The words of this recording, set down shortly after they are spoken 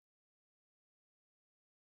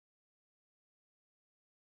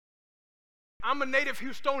I'm a native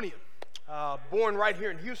Houstonian, born right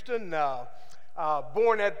here in Houston,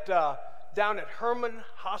 born down at Herman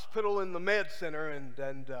Hospital in the Med Center,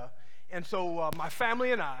 and so my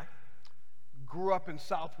family and I grew up in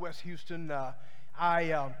Southwest Houston.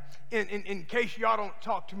 In case y'all don't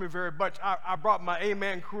talk to me very much, I brought my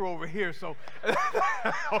Amen crew over here, so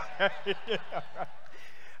okay.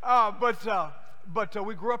 But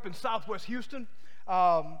we grew up in Southwest Houston.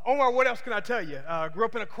 Omar, what else can I tell you? Grew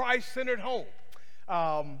up in a Christ-centered home.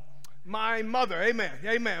 My mother,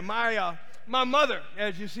 amen. My mother,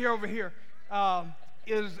 as you see over here,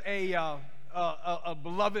 is a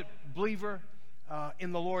beloved believer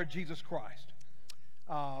in the Lord Jesus Christ.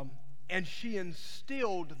 And she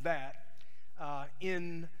instilled that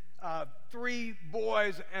in 3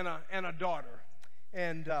 boys and a daughter.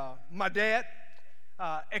 And my dad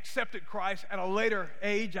accepted Christ at a later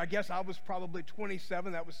age. I guess I was probably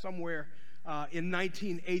 27. That was somewhere in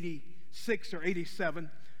 1986 or 87.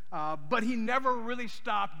 But he never really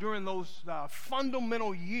stopped during those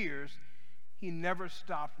fundamental years. He never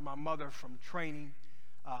stopped my mother from training,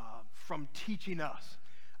 from teaching us.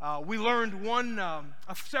 We learned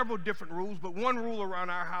several different rules, but one rule around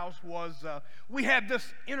our house was we had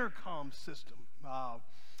this intercom system.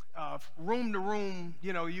 Room to room,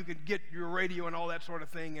 you could get your radio and all that sort of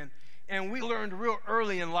thing. And we learned real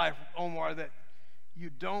early in life, Omar, that you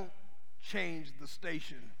don't change the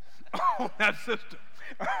station on that system.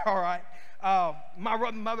 All right.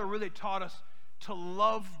 My mother really taught us to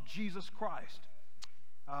love Jesus Christ.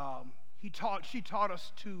 She taught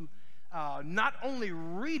us to not only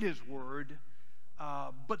read his word,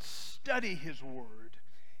 but study his word.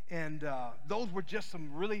 And those were just some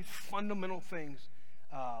really fundamental things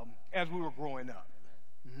as we were growing up.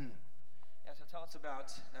 Mm-hmm. Yeah, so tell us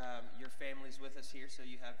about your family's with us here. So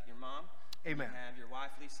you have your mom. Amen. You have your wife,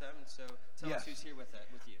 Lisa. And so tell us who's here with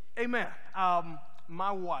you. Amen.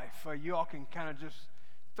 My wife, you all can kind of just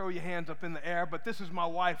throw your hands up in the air, but this is my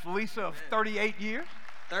wife, Lisa, of 38 years.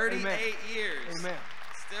 38 Amen. years. Amen.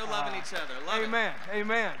 Still loving each other. Love Amen. it.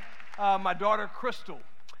 Amen. My daughter, Crystal,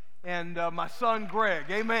 and my son, Greg.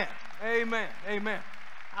 Amen. Amen. Amen.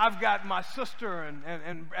 I've got my sister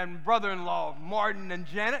and brother-in-law, Martin and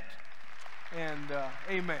Janet, and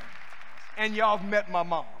amen. And y'all have met my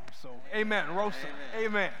mom, so amen. Rosa.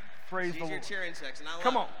 Amen. Praise the Lord. She's your cheering section.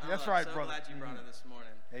 Come on. That's right, so brother. Glad you brought her this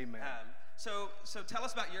morning. Amen. So tell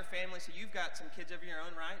us about your family. So you've got some kids of your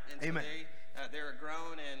own, right? And so amen. They're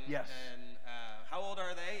grown, and yes. And how old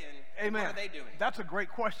are they? And amen. What are they doing? That's a great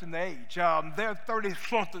question. The age. They're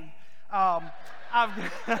 30-something.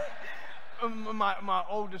 My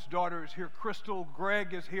oldest daughter is here, Crystal.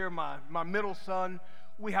 Greg is here, my middle son.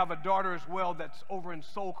 We have a daughter as well that's over in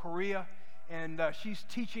Seoul, Korea, and she's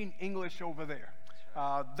teaching English over there.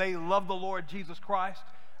 They love the Lord Jesus Christ.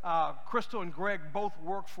 Crystal and Greg both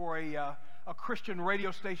work for a Christian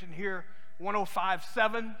radio station here,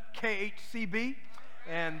 105.7 KHCB,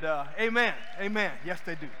 and amen, amen. Yes,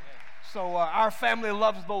 they do. So our family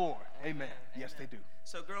loves the Lord. Amen. Yes, they do.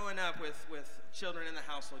 So growing up with children in the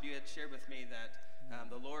household, you had shared with me that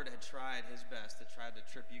the Lord had tried his best to try to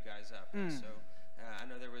trip you guys up. And so I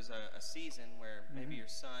know there was a season where maybe your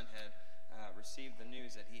son had received the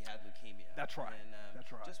news that he had leukemia. That's right. And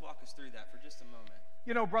that's right. Just walk us through that for just a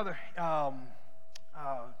moment. Brother,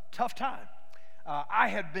 tough time. I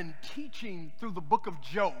had been teaching through the book of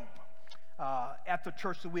Job at the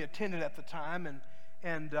church that we attended at the time,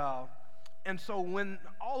 and so when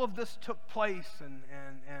all of this took place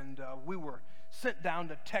and we were sent down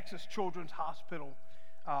to Texas Children's Hospital,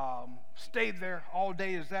 stayed there all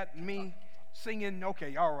day. Is that me singing?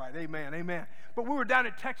 Okay, all right, amen, amen. But we were down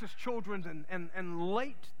at Texas Children's, and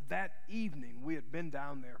late that evening, we had been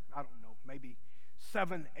down there, I don't know, maybe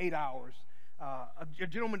 7-8 hours. A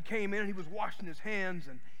gentleman came in, and he was washing his hands,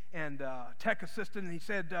 and tech assistant, and he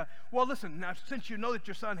said, well, listen, now since you know that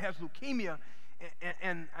your son has leukemia,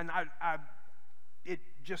 and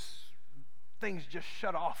things just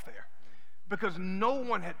shut off there, because no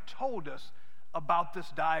one had told us about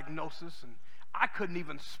this diagnosis, and I couldn't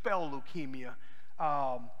even spell leukemia,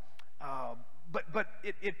 but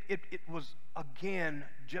it was again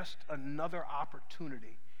just another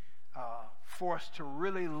opportunity for us to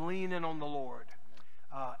really lean in on the Lord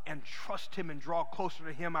and trust him and draw closer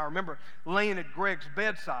to him. I remember laying at Greg's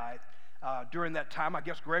bedside during that time. I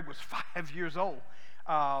guess Greg was 5 years old.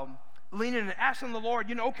 Leaning and asking the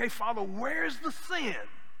Lord, okay, Father, where's the sin?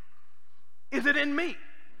 Is it in me?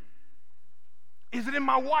 Is it in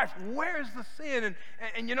my wife? Where's the sin?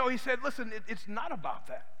 And he said, listen, it's not about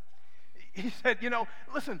that. He said,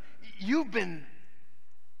 listen, you've been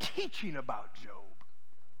teaching about Job.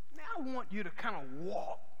 Now I want you to kind of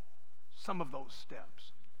walk some of those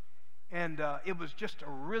steps. And it was just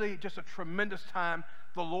a tremendous time.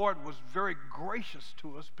 The Lord was very gracious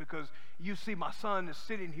to us, because you see my son is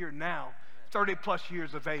sitting here now, 30 plus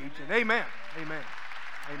years of age. And amen, amen,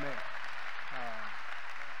 amen.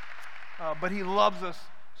 But he loves us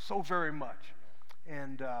so very much.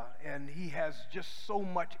 And he has just so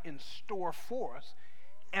much in store for us.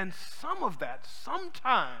 And some of that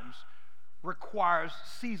sometimes requires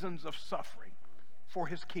seasons of suffering for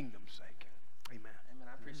his kingdom's sake. Amen. Amen.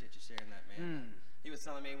 I appreciate you sharing that, man. He was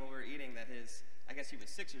telling me when we were eating that I guess he was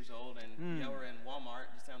 6 years old, and we were in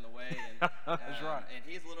Walmart just down the way. And, That's right. And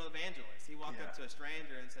he's a little evangelist. He walked up to a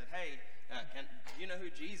stranger and said, "Hey, do you know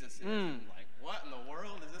who Jesus is?" And like, what in the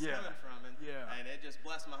world is this coming from? And it just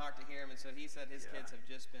blessed my heart to hear him. And so he said his kids have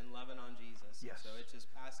just been loving on Jesus. Yes. So it's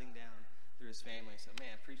just passing down through his family. So,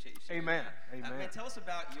 man, appreciate you sharing Amen. that. Amen. Man, tell us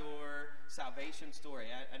about your salvation story.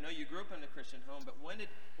 I know you grew up in a Christian home, but when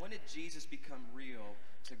did Jesus become real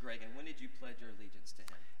to Greg, and when did you pledge your allegiance to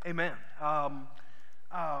him? Amen.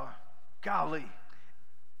 Golly,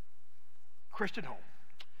 Christian home.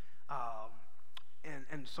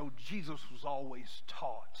 And so Jesus was always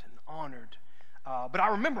taught and honored. But I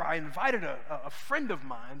remember I invited a friend of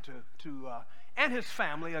mine and his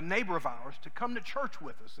family, a neighbor of ours, to come to church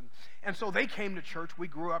with us. And so they came to church. We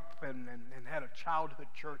grew up and had a childhood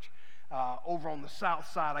church over on the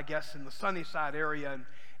south side, I guess, in the Sunnyside area.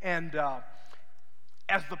 And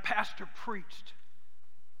as the pastor preached,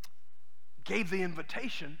 gave the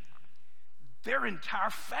invitation, their entire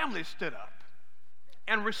family stood up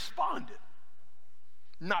and responded.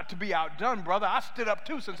 Not to be outdone, brother, I stood up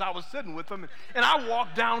too, since I was sitting with them, and I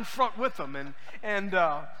walked down front with them. And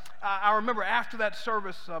I remember after that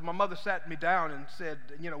service, my mother sat me down and said,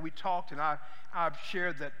 we talked, and I've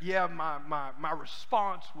shared that, my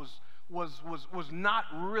response was not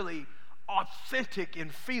really authentic in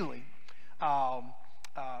feeling.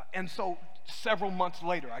 And so several months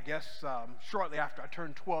later, I guess, shortly after I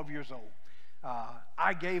turned 12 years old,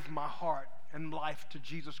 I gave my heart and life to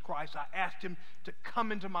Jesus Christ. I asked him to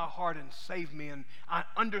come into my heart and save me, and I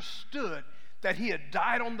understood that he had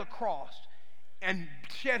died on the cross and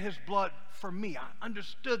shed his blood for me. I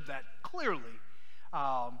understood that clearly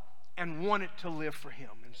and wanted to live for him.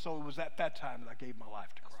 And so it was at that time that I gave my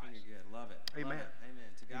life to Christ. That's good. Love it. Amen. Love it.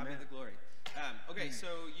 Amen. To God be the glory. Okay, so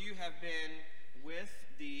you have been with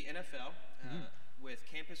the NFL, with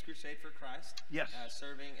Campus Crusade for Christ. Yes.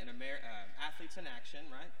 Serving in Athletes in Action,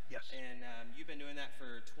 right? Yes. And you've been doing that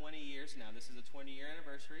for 20 years now. This is a 20-year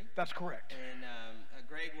anniversary. That's correct. And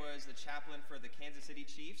Greg was the chaplain for the Kansas City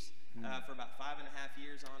Chiefs for about 5.5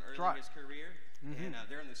 years on early in his career. And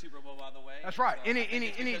they're in the Super Bowl, by the way. That's right. So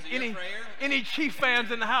Any Chief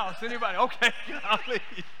fans in the house? Anybody? Okay.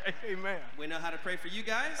 Amen. We know how to pray for you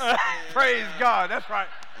guys. Praise God. That's right.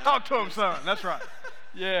 Talk to him, son. That's right.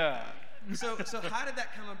 Yeah. So how did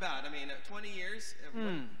that come about? I mean, 20 years.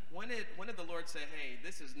 When did the Lord say, "Hey,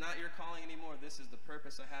 this is not your calling anymore. This is the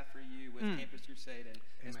purpose I have for you with Campus Crusade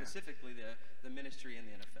and specifically the ministry in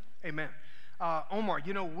the NFL"? Amen. Omar,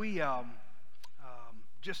 we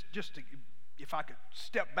just to, if I could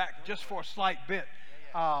step back just for a slight bit,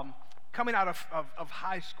 coming out of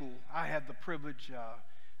high school, I had the privilege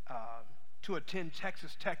to attend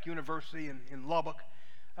Texas Tech University in Lubbock,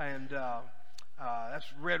 and that's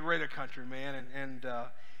Red Raider country, man. And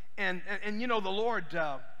the Lord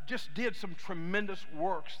just did some tremendous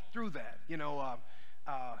works through that.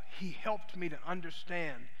 He helped me to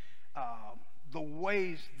understand the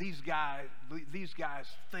ways these guys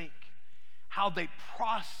think, how they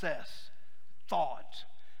process thought.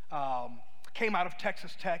 Came out of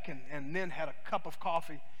Texas Tech and then had a cup of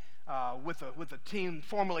coffee with a team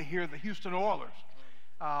formerly here, the Houston Oilers.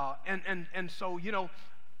 And so,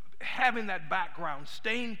 having that background,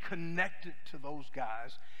 staying connected to those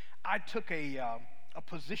guys, I took a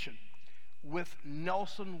position with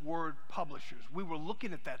Nelson Word Publishers. We were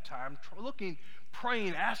looking at that time,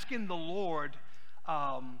 praying, asking the Lord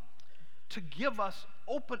to give us,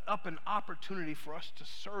 open up an opportunity for us to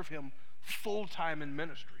serve him full-time in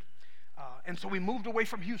ministry. And so we moved away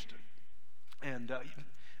from Houston. And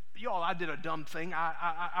y'all, I did a dumb thing.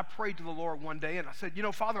 I prayed to the Lord one day and I said,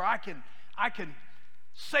 Father, I can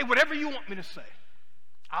say whatever you want me to say.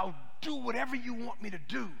 I'll do whatever you want me to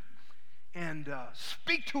do. And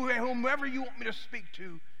speak to whomever you want me to speak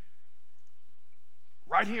to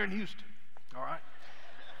right here in Houston. All right?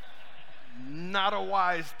 Not a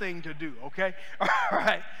wise thing to do, okay? All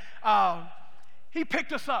right. He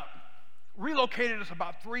picked us up, relocated us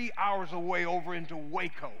about 3 hours away over into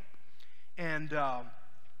Waco. And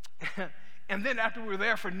and then after we were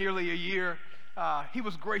there for nearly a year, he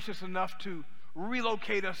was gracious enough to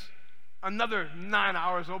relocate us another 9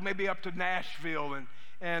 hours, or maybe up to Nashville,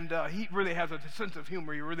 and he really has a sense of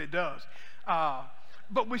humor. He really does.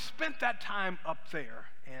 But we spent that time up there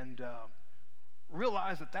and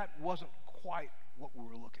realized that wasn't quite what we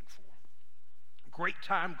were looking for. Great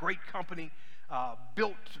time, great company,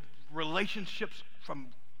 built relationships from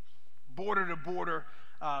border to border,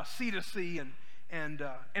 sea to sea, and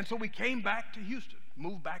so we came back to Houston,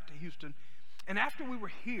 moved back to Houston, and after we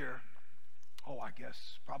were here, I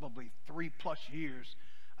guess probably 3+ years,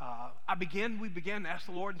 we began to ask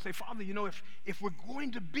the Lord and say, Father, if we're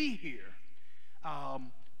going to be here,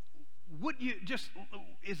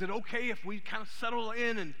 is it okay if we kind of settle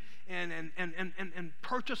in and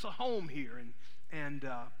purchase a home here? And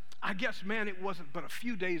I guess, man, it wasn't but a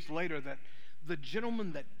few days later that the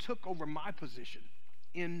gentleman that took over my position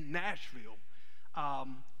in Nashville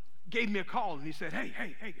gave me a call, and he said, hey,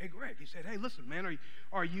 Greg. He said, hey, listen, man,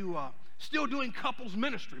 are you still doing couples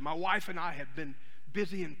ministry? My wife and I have been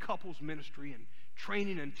busy in couples ministry and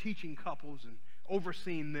training and teaching couples and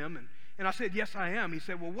overseeing them. And I said, yes, I am. He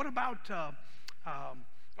said, well, what about,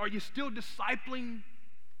 are you still discipling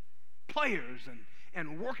players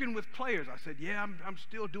and working with players? I said, yeah, I'm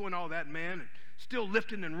still doing all that, man, and still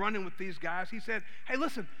lifting and running with these guys. He said, hey,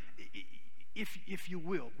 listen, if you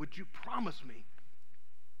will, would you promise me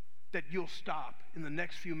that you'll stop in the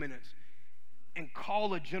next few minutes and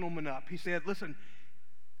call a gentleman up? He said, listen,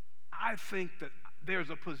 I think that there's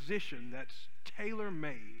a position that's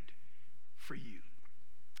tailor-made for you.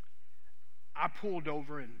 I pulled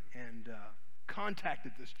over and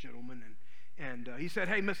contacted this gentleman, and he said,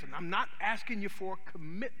 hey, listen, I'm not asking you for a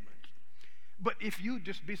commitment, but if you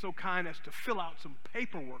just be so kind as to fill out some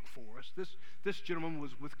paperwork for us. This gentleman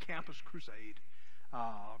was with Campus Crusade,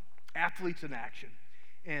 Athletes in Action,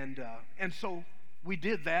 and so we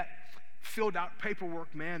did that, filled out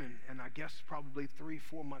paperwork, man, and I guess probably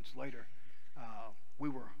 3-4 months later, we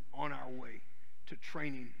were on our way to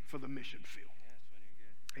training for the mission field.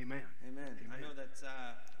 Amen. Amen. I know that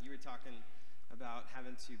you were talking about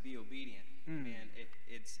having to be obedient, and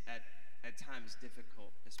it's at times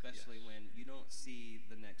difficult, especially when you don't see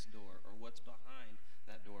the next door or what's behind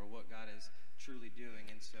that door, what God is truly doing.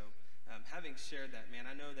 And so having shared that, man,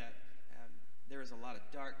 I know that there is a lot of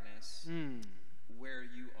darkness where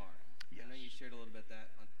you are. Yes. I know you shared a little bit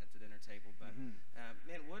that at the dinner table, but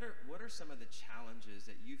man, what are some of the challenges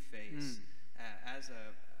that you face as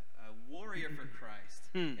a warrior for Christ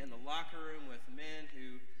in the locker room with men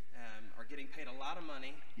who are getting paid a lot of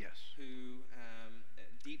money, yes, who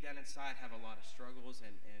deep down inside have a lot of struggles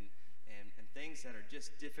and things that are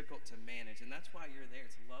just difficult to manage, and that's why you're there,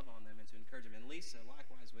 to love on them and to encourage them. And Lisa,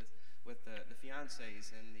 likewise, with the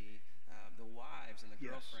fiancés and the wives and the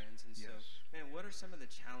girlfriends. And so, man, what are some of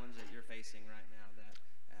the challenges that you're facing right now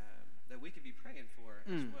that we could be praying for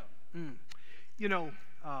as well?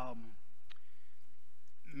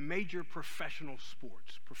 Major professional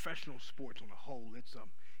sports on a whole,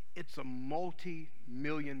 it's a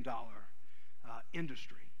multi-million-dollar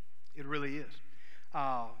industry. It really is,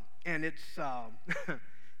 and it's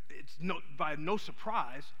by no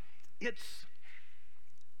surprise, it's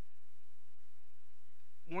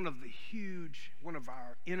one of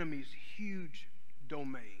our enemy's huge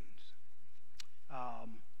domains.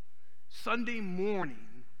 Sunday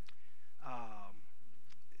morning,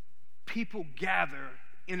 people gather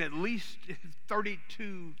in at least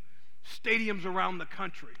 32 stadiums around the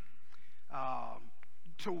country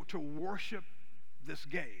to worship this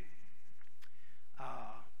game.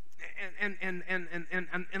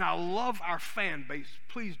 And I love our fan base.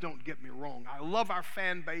 Please don't get me wrong. I love our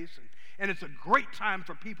fan base, and it's a great time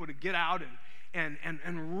for people to get out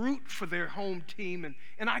and root for their home team,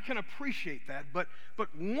 and I can appreciate that. But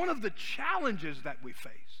one of the challenges that we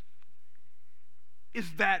face is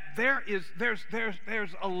that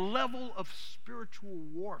there's a level of spiritual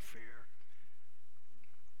warfare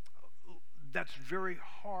that's very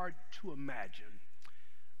hard to imagine.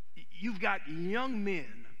 You've got young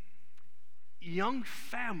men, young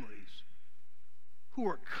families who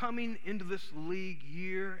are coming into this league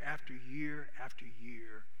year after year after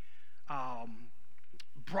year,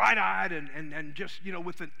 bright-eyed and just,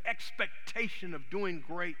 with an expectation of doing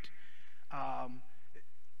great.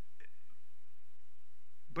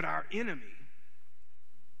 But our enemy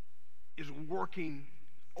is working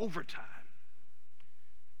overtime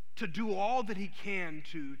to do all that he can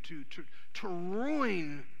to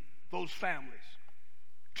ruin those families,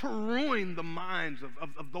 to ruin the minds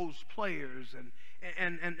of those players.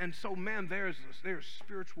 And so, man, there's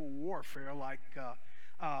spiritual warfare like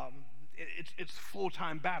it's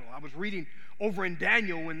full-time battle. I was reading over in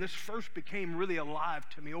Daniel when this first became really alive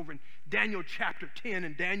to me, over in Daniel chapter 10,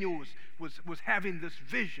 and Daniel was having this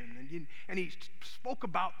vision, and he spoke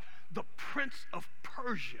about the prince of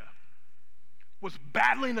Persia was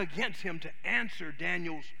battling against him to answer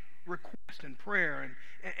Daniel's request and prayer.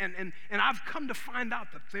 And I've come to find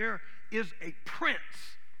out that there is a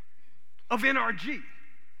prince of NRG,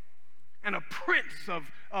 and a prince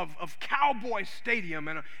of Cowboy Stadium,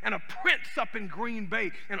 and a prince up in Green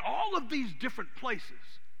Bay, and all of these different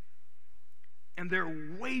places. And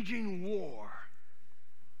they're waging war.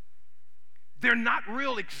 They're not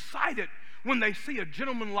real excited when they see a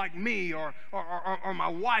gentleman like me or my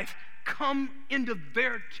wife come into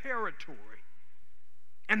their territory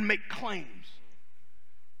and make claims.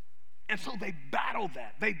 And so they battle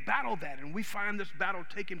that. And we find this battle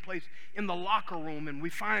taking place in the locker room, and we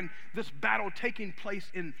find this battle taking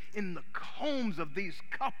place in the homes of these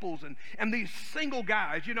couples and these single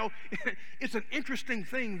guys. You know, it's an interesting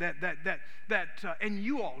thing that and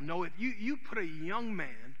you all know, if you put a young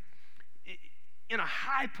man in a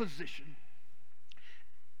high position,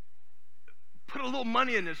 put a little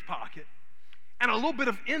money in his pocket and a little bit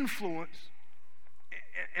of influence,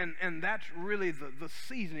 and that's really the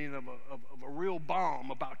seasoning of a real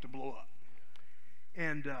bomb about to blow up.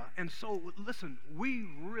 And so, listen, we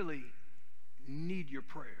really need your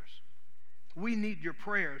prayers. We need your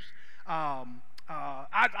prayers.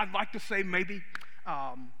 I'd like to say maybe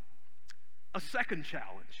a second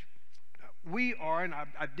challenge. We are, and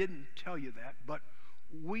I didn't tell you that, but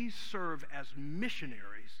we serve as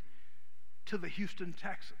missionaries to the Houston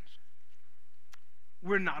Texans.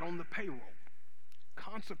 We're not on the payroll.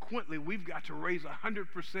 Consequently, we've got to raise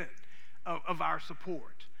 100% of our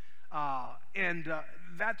support. That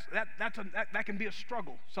can be a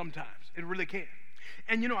struggle sometimes. It really can.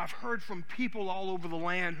 And, you know, I've heard from people all over the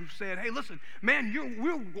land who said, hey, listen, man,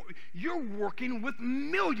 you're working with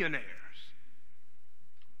millionaires.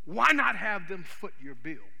 Why not have them foot your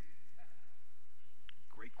bill?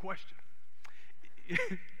 Great question.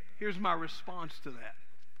 Here's my response to that.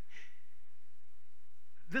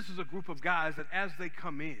 This is a group of guys that as they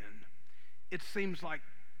come in, it seems like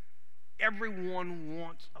everyone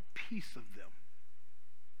wants a piece of them.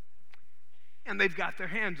 And they've got their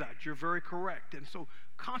hands out. You're very correct. And so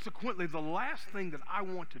consequently, the last thing that I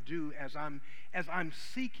want to do as I'm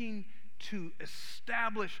seeking to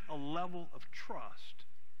establish a level of trust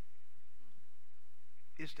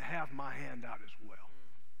is to have my hand out as well.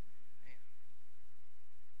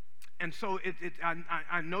 And so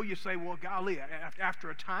I know you say, well, golly, after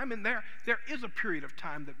a time, and there is a period of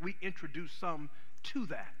time that we introduce some to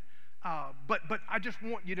that. But I just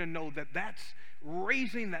want you to know that that's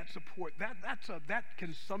raising that support. That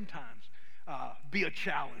can sometimes be a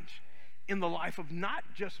challenge in the life of not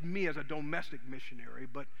just me as a domestic missionary,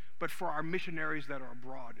 but for our missionaries that are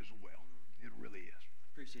abroad as well. It really is.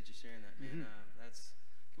 Appreciate you sharing that, man.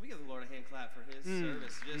 Can we give the Lord a hand clap for his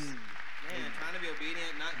service? Man, trying to be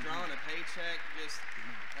obedient, not drawing a paycheck.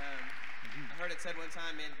 I heard it said one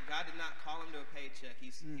time, man, God did not call him to a paycheck.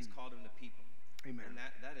 He's called him to people. Amen. And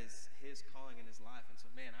that is his calling in his life. And so,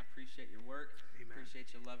 man, I appreciate your work. Amen. Appreciate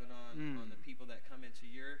you loving on the people that come into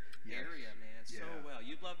your area, man, so well.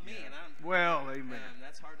 You love me, and I'm... Well, amen.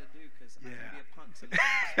 That's hard to do because I can be a punk sometimes.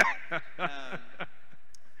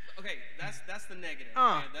 Okay, that's the negative.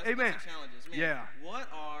 That's amen. The challenges. Man, what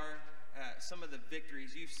are some of the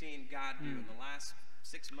victories you've seen God do in the last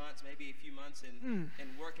 6 months, maybe a few months, in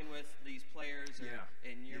working with these players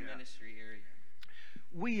in your ministry area?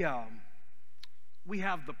 We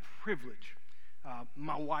have the privilege,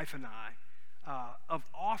 my wife and I, of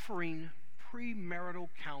offering premarital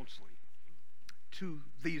counseling to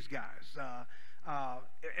these guys.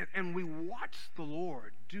 And we watch the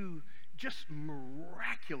Lord do just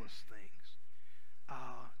miraculous things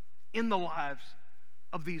in the lives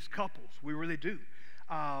of these couples. We really do.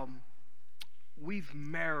 We've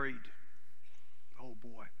married, oh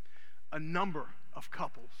boy, a number of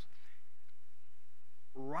couples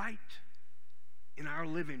right in our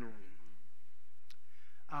living room,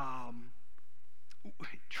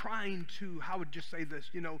 trying to, how would you say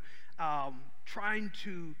this, trying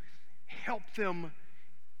to help them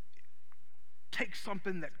take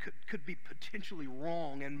something that could be potentially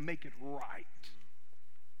wrong and make it right.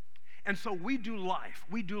 And so we do life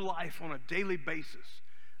on a daily basis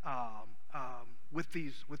with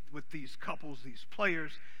these couples, these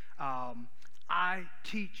players. I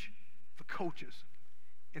teach the coaches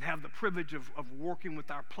and have the privilege of working with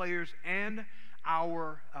our players and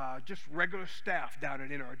our just regular staff down at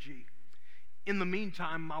NRG. In the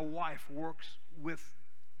meantime, my wife works with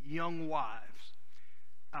young wives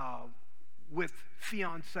with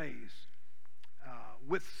fiancés,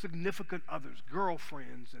 with significant others,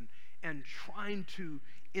 girlfriends, and trying to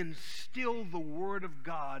instill the Word of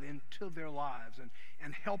God into their lives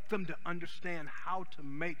and help them to understand how to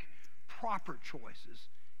make proper choices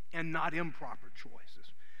and not improper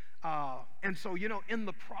choices. And so, in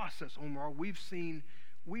the process, Omar, we've seen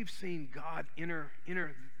God enter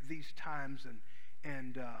these times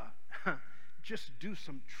and just do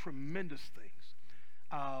some tremendous things.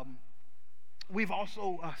 We've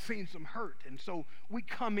also seen some hurt, and so we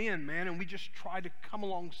come in, man, and we just try to come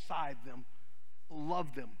alongside them,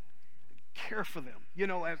 love them, care for them.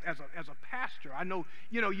 As a pastor, I know,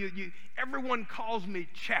 everyone calls me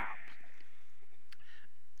chap,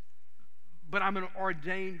 but I'm an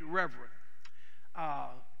ordained reverend.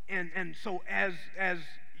 And so as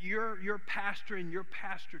your pastor and your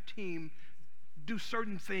pastor team do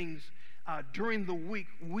certain things during the week,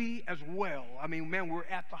 we as well. I mean, man, we're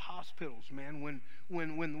at the hospitals, man,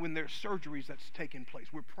 when there's surgeries that's taking place.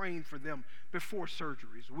 We're praying for them before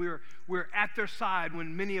surgeries. We're at their side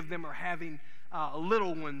when many of them are having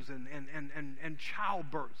little ones and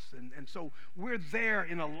childbirths. And so we're there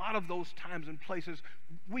in a lot of those times and places.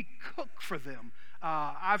 We cook for them.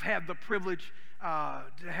 I've had the privilege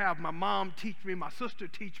to have my mom teach me, my sister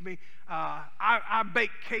teach me. I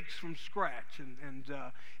bake cakes from scratch,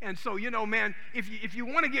 and so man, if you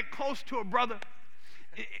want to get close to a brother,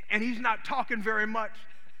 and he's not talking very much,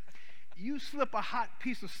 you slip a hot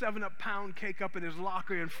piece of 7-Up pound cake up in his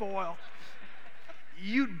locker in foil.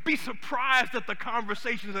 You'd be surprised at the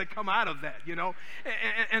conversations that come out of that,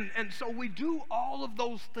 and so we do all of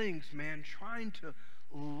those things, man, trying to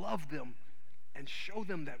love them and show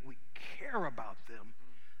them that we care about them.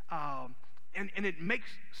 And it makes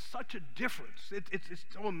such a difference. It's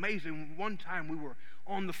so amazing. One time we were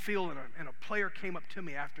on the field and a player came up to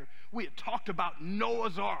me after we had talked about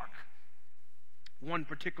Noah's Ark. One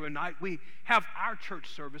particular night, we have our church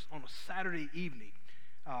service on a Saturday evening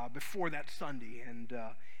before that Sunday.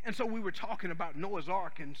 And so we were talking about Noah's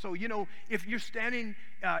Ark. And so, if you're standing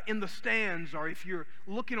in the stands or if you're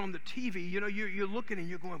looking on the TV, you're looking and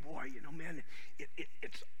you're going, boy, man,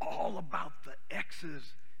 it's all about the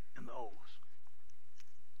X's and the O's.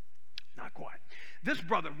 Not quite. This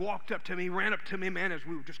brother walked up to me, ran up to me, man, as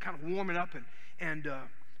we were just kind of warming up. And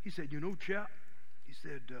he said, chap, he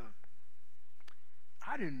said,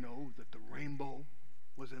 I didn't know that the rainbow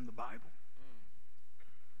was in the Bible.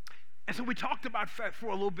 And so we talked about that for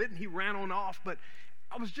a little bit, and he ran on off. But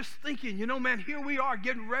I was just thinking, man, here we are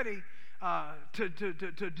getting ready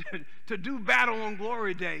to do battle on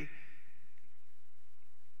Glory Day,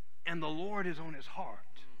 and the Lord is on his heart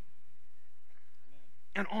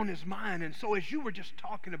and on his mind. And so as you were just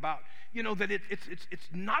talking about, that it's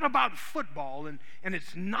not about football, and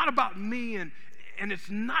it's not about me, and it's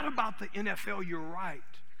not about the NFL. You're right.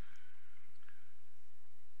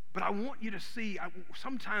 But I want you to see,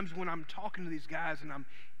 sometimes when I'm talking to these guys and I'm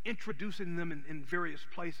introducing them in various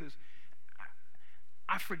places,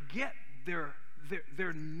 I forget their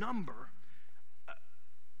number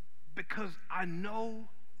because I know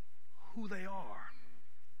who they are.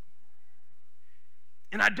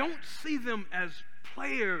 And I don't see them as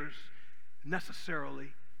players necessarily,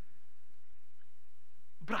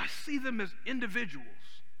 but I see them as individual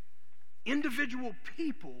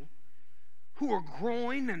people who are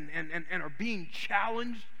growing and are being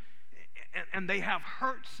challenged, and they have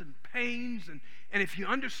hurts and pains. And if you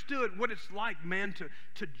understood what it's like, man,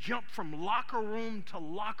 to jump from locker room to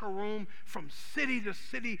locker room, from city to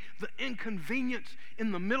city, the inconvenience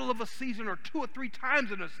in the middle of a season or 2 or 3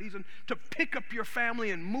 times in a season to pick up your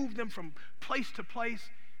family and move them from place to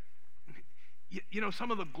place,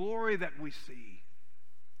 some of the glory that we see,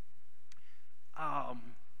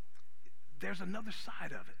 there's another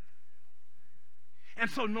side of it. And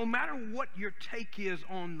so no matter what your take is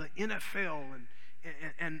on the NFL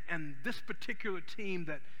and this particular team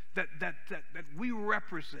that we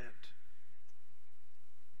represent,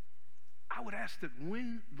 I would ask that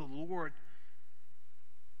when the Lord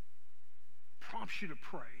prompts you to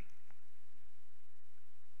pray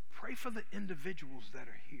for the individuals that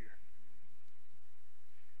are here.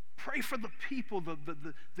 Pray for the people,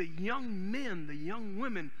 the young men, the young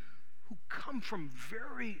women who come from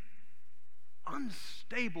very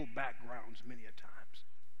unstable backgrounds many a times.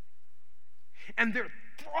 And they're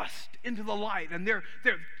thrust into the light, and they're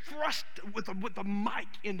thrust with the mic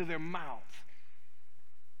into their mouth.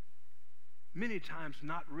 Many times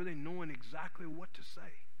not really knowing exactly what to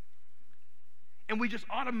say. And we just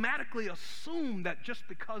automatically assume that just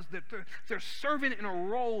because that they're serving in a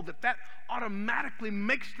role that automatically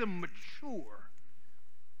makes them mature.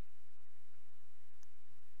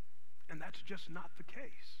 And And that's just not the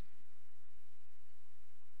case.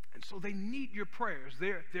 And so they need your prayers.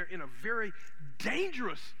 They're in a very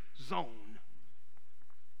dangerous zone.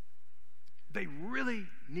 They really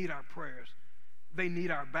need our prayers. They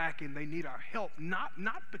need our backing. They need our help, not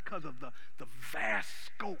because of the vast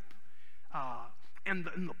scope and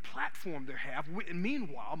the platform they have.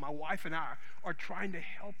 Meanwhile, my wife and I are trying to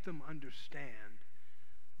help them understand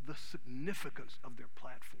the significance of their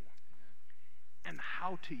platform and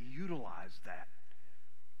how to utilize that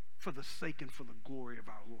for the sake and for the glory of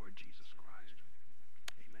our Lord Jesus Christ.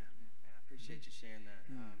 Amen. I appreciate you sharing that.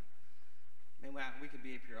 Man, we could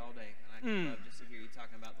be up here all day, and I could love just to hear you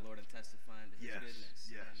talking about the Lord and testifying to His goodness.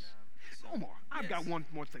 Yes. And, Omar, I've got one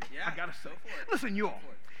more thing I got to say. Go for it. Listen,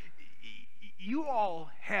 you all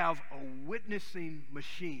have a witnessing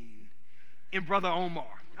machine in Brother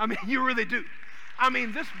Omar. I mean, you really do. I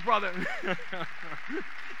mean, this brother,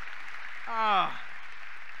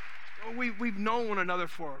 we've known one another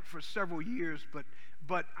for several years,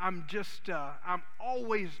 but I'm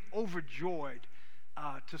always overjoyed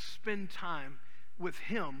to spend time with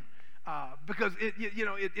him because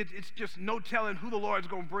it's just no telling who the Lord's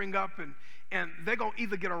going to bring up, and they're going to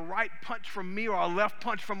either get a right punch from me or a left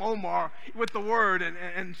punch from Omar with the word,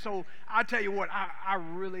 and so I tell you what, I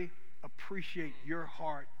really appreciate your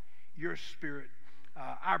heart, your spirit.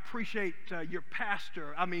 I appreciate your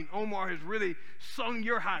pastor. I mean, Omar has really sung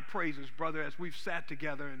your high praises, brother, as we've sat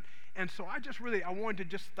together. And so I wanted to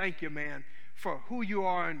just thank you, man, for who you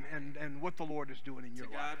are and what the Lord is doing in your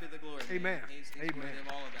life. To God be the glory. Amen. Man. He's Amen. worthy of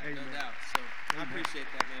all of that, Amen. no doubt. So I appreciate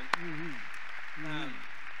that, man.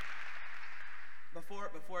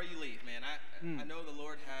 Before you leave, man, I know the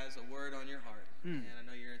Lord has a word on your heart, and I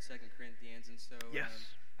know you're in 2 Corinthians, and so yes.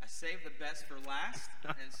 I saved the best for last,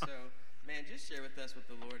 and so, man, just share with us what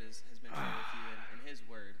the Lord has been sharing with you in His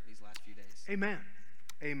word these last few days. Amen.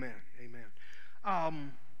 Amen. Amen.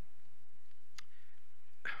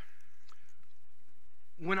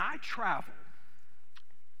 When I travel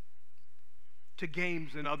to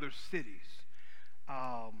games in other cities,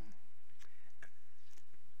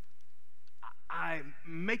 I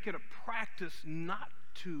make it a practice not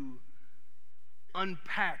to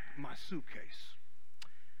unpack my suitcase.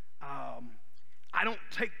 I don't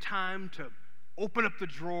take time to open up the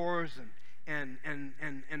drawers and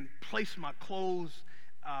place my clothes,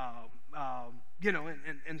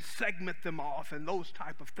 and segment them off and those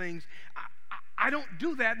type of things. I don't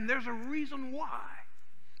do that, and there's a reason why.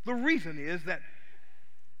 The reason is that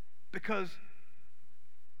because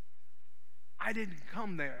I didn't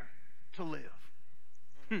come there to live.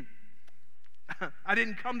 I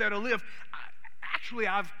didn't come there to live.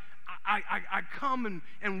 I come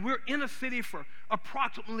and we're in a city for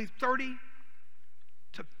approximately 30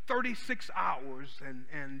 to 36 hours,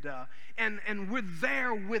 and we're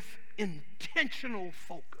there with intentional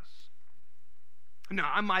focus. Now,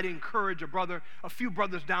 I might encourage a few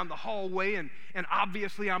brothers down the hallway, and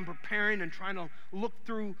obviously I'm preparing and trying to look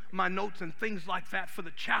through my notes and things like that for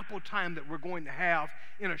the chapel time that we're going to have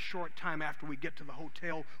in a short time after we get to the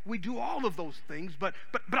hotel. We do all of those things, but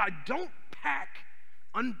I don't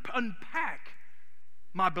unpack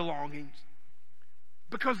my belongings,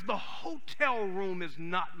 because the hotel room is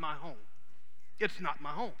not my home. It's not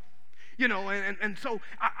my home. And so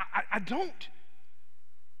I don't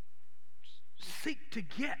seek to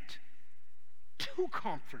get too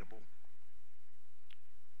comfortable.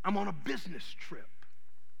 I'm on a business trip.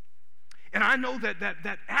 And I know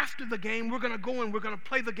that after the game, we're going to go and we're going to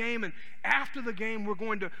play the game. And after the game, we're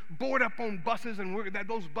going to board up on buses. And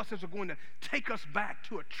those buses are going to take us back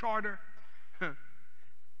to a charter.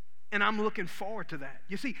 And I'm looking forward to that.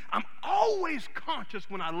 You see, I'm always conscious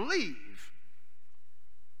when I leave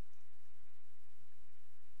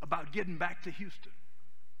about getting back to Houston,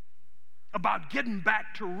 about getting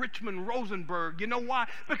back to Richmond, Rosenberg. You know why?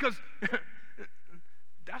 Because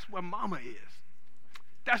that's where mama is.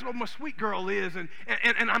 That's where my sweet girl is, and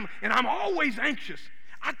I'm always anxious.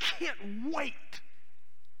 I can't wait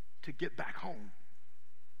to get back home.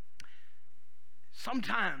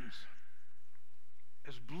 Sometimes,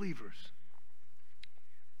 as believers,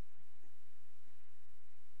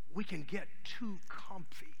 we can get too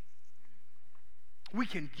comfy. We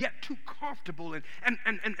can get too comfortable and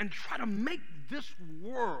try to make this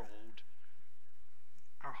world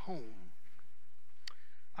our home.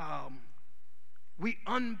 We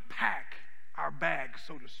unpack our bags,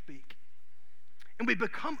 so to speak, and we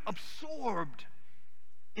become absorbed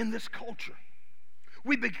in this culture.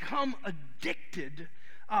 We become addicted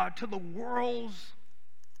to the world's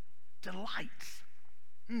delights.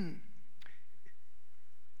 And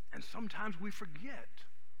sometimes we forget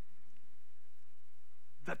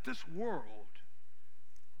that this world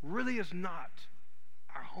really is not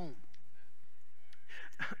our home.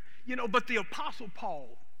 But the Apostle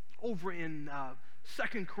Paul, over in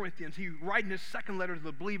 2 Corinthians, he writing his second letter to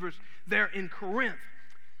the believers there in Corinth,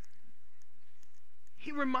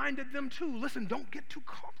 he reminded them too, listen, don't get too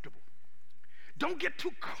comfortable. Don't get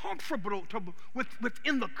too comfortable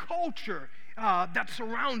within the culture that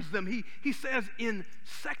surrounds them. He says in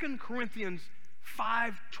 2 Corinthians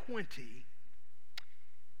 5:20,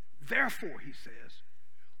 therefore, he says,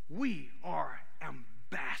 we are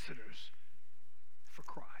ambassadors for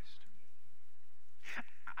Christ.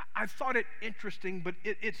 I thought it interesting, but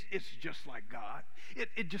it's just like God.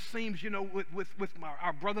 It just seems, with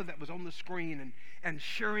our brother that was on the screen and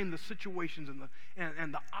sharing the situations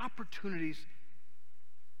and the opportunities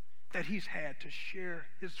that he's had to share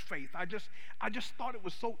his faith. I just thought it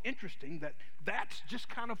was so interesting that that's just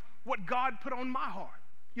kind of what God put on my heart.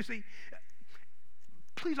 You see,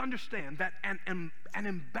 please understand that an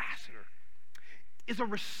ambassador is a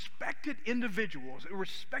respected individual, a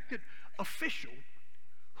respected official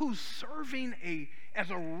who's serving as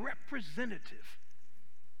a representative,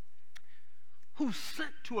 who's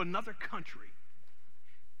sent to another country.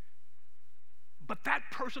 But that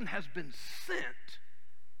person has been sent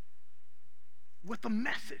with a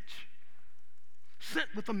message. Sent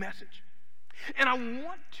with a message. And I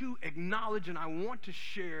want to acknowledge and I want to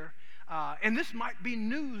share, and this might be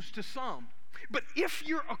news to some, but if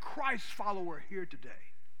you're a Christ follower here today,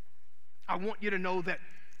 I want you to know that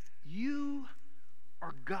you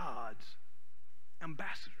are God's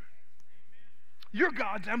ambassador. You're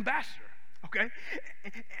God's ambassador, okay?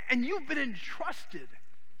 And you've been entrusted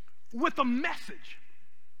with a message,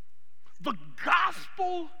 the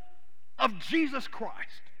gospel of Jesus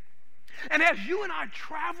Christ. And as you and I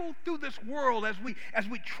travel through this world, as we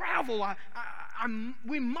travel,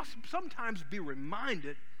 we must sometimes be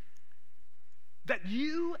reminded that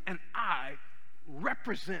you and I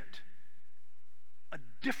represent a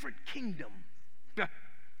different kingdom,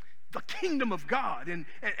 the kingdom of God. And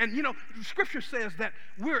Scripture says that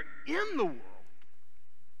we're in the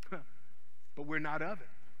world, but we're not of it.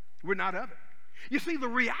 We're not of it. You see, the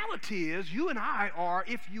reality is you and I are,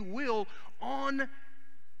 if you will, on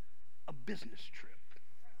a business trip.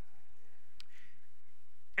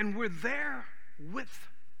 And we're there with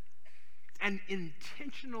an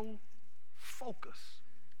intentional focus.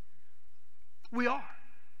 We are.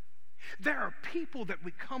 There are people that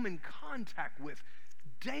we come in contact with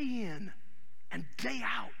day in and day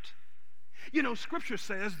out. Scripture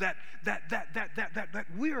says that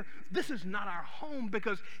this is not our home,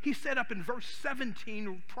 because he said up in verse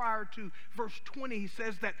 17 prior to verse 20, he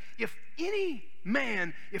says that if any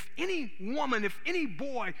man, if any woman, if any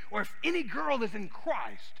boy, or if any girl is in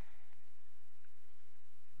Christ,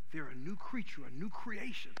 they're a new creature, a new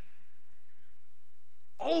creation.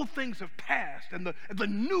 Old things have passed and the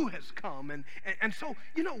new has come. And so,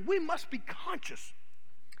 we must be conscious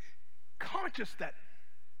that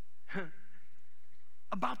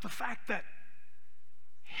about the fact that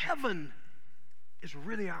heaven is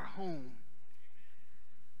really our home.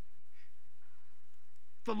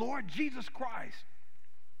 The Lord Jesus Christ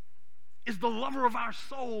is the lover of our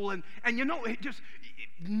soul. And just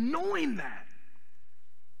knowing that,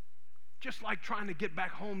 just like trying to get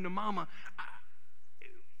back home to mama,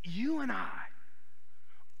 you and I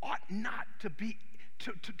ought not to be,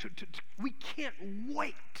 we can't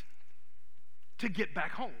wait to get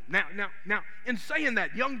back home. Now, in saying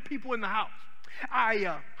that, young people in the house,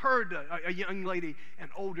 I heard a young lady, an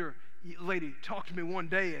older lady, talk to me one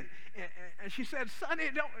day, and she said, "Sonny,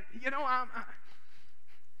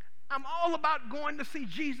 I'm all about going to see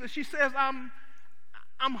Jesus." She says, I'm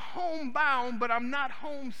homebound, but I'm not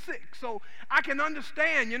homesick. So I can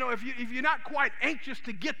understand, if you're not quite anxious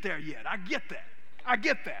to get there yet. I get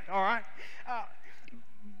that, all right?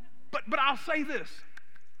 But I'll say this.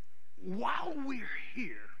 While we're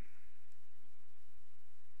here,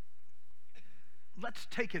 let's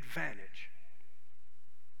take advantage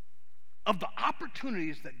of the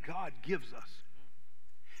opportunities that God gives us.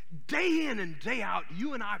 Day in and day out,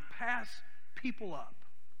 you and I pass people up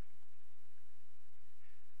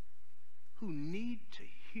who need to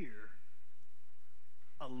hear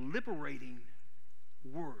a liberating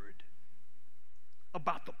word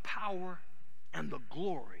about the power and the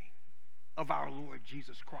glory of our Lord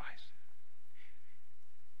Jesus Christ.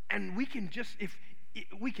 And we can just, if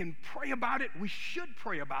we can pray about it, we should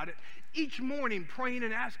pray about it each morning, praying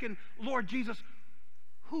and asking, Lord Jesus,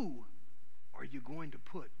 who are you going to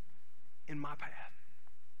put in my path?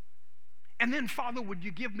 And then, Father, would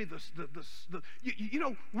you give me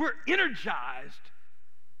we're energized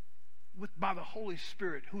by the Holy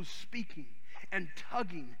Spirit, who's speaking and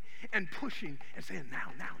tugging and pushing and saying,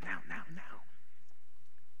 now.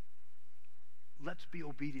 Let's be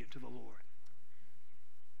obedient to the Lord.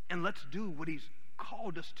 And let's do what he's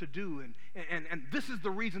called us to do. And this is the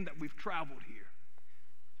reason that we've traveled here.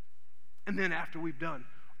 And then after we've done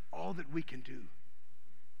all that we can do,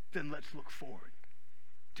 then let's look forward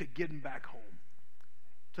to getting back home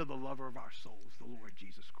to the lover of our souls, the Lord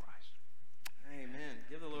Jesus Christ. Amen.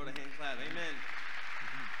 Give the Lord a hand clap. Amen.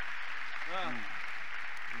 Well, Amen.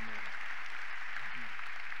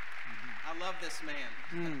 I love this man.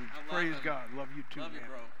 I love Praise him. God. Love you too, Love man. you,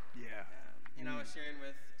 bro. Yeah. I was sharing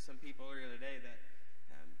with some people earlier today that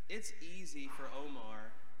it's easy for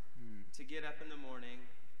Omar to get up in the morning,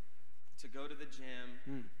 to go to the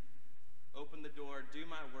gym, open the door, do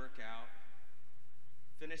my workout,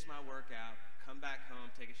 finish my workout, come back home,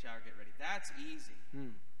 take a shower, get ready. That's easy.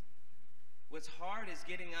 What's hard is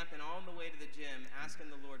getting up and on the way to the gym,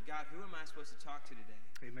 asking the Lord, God, who am I supposed to talk to today?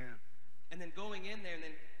 Amen. And then going in there and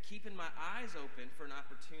then keeping my eyes open for an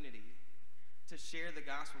opportunity to share the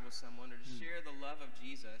gospel with someone or to share the love of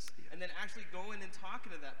Jesus. Yeah. And then actually going and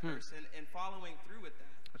talking to that person and following through with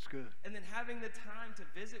that. That's good. And then having the time to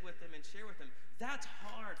visit with them and share with them. That's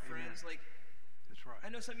hard, friends. Amen. Like, That's right. I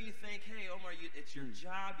know some of you think, hey, Omar, it's your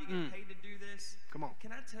job. You get paid to do this. Come on.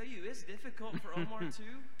 Can I tell you, it's difficult for Omar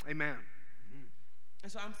too. Amen.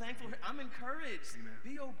 And so I'm thankful. I'm encouraged. Amen.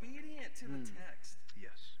 Be obedient to the text.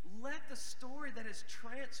 Yes. Let the story that has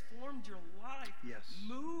transformed your life Yes.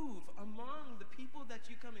 move among the people that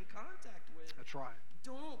you come in contact with. That's right.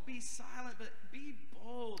 Don't be silent, but be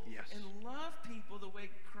bold Yes. and love people the way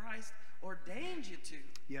Christ ordained you to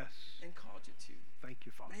Yes. and called you to. Thank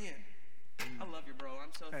you, Father. Man, I love you, bro.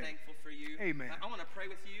 I'm so Hey. thankful for you. Amen. I want to pray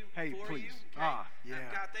with you, Hey, for please. you. Okay?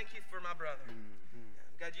 Yeah. God, thank you for my brother.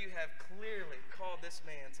 God, you have clearly called this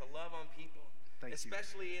man to love on people, Thank you.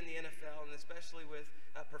 especially in the NFL and especially with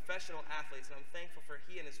professional athletes. And I'm thankful for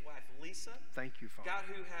he and his wife, Lisa. Thank you, Father. God,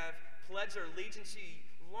 who have pledged their allegiance to you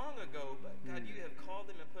long ago, but God, you have called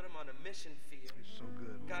them and put them on a mission field. It's so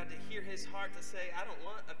good. God, to hear his heart to say, I don't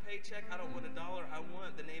want a paycheck, I don't want $1, I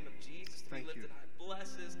want the name of Jesus to Thank be lifted you. high.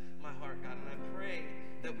 Blesses my heart, God, and I pray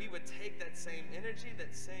that we would take that same energy,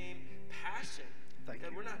 that same passion. Thank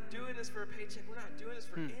God, you. we're not doing this for a paycheck, we're not doing this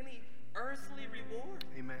for any earthly reward.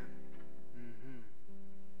 Amen.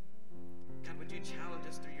 God, would you challenge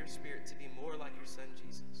us through your Spirit to be more like your Son,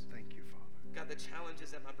 Jesus? Thank you, Father. God, the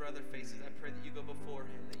challenges that my brother faces, I pray that you go before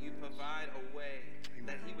him, that you provide a way,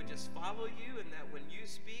 that he would just follow you, and that when you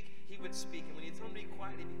speak, he would speak. And when you tell him to be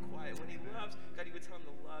quiet, he'd be quiet. When he loves, God, you would tell him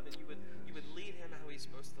to love, and you would lead him how he's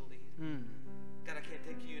supposed to lead. God, I can't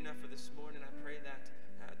thank you enough for this morning. I pray that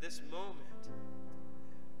this moment,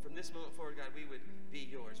 from this moment forward, God, we would be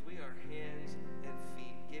yours. We are hands and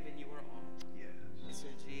feet, giving you our all. Yes. It's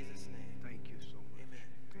in Jesus' name.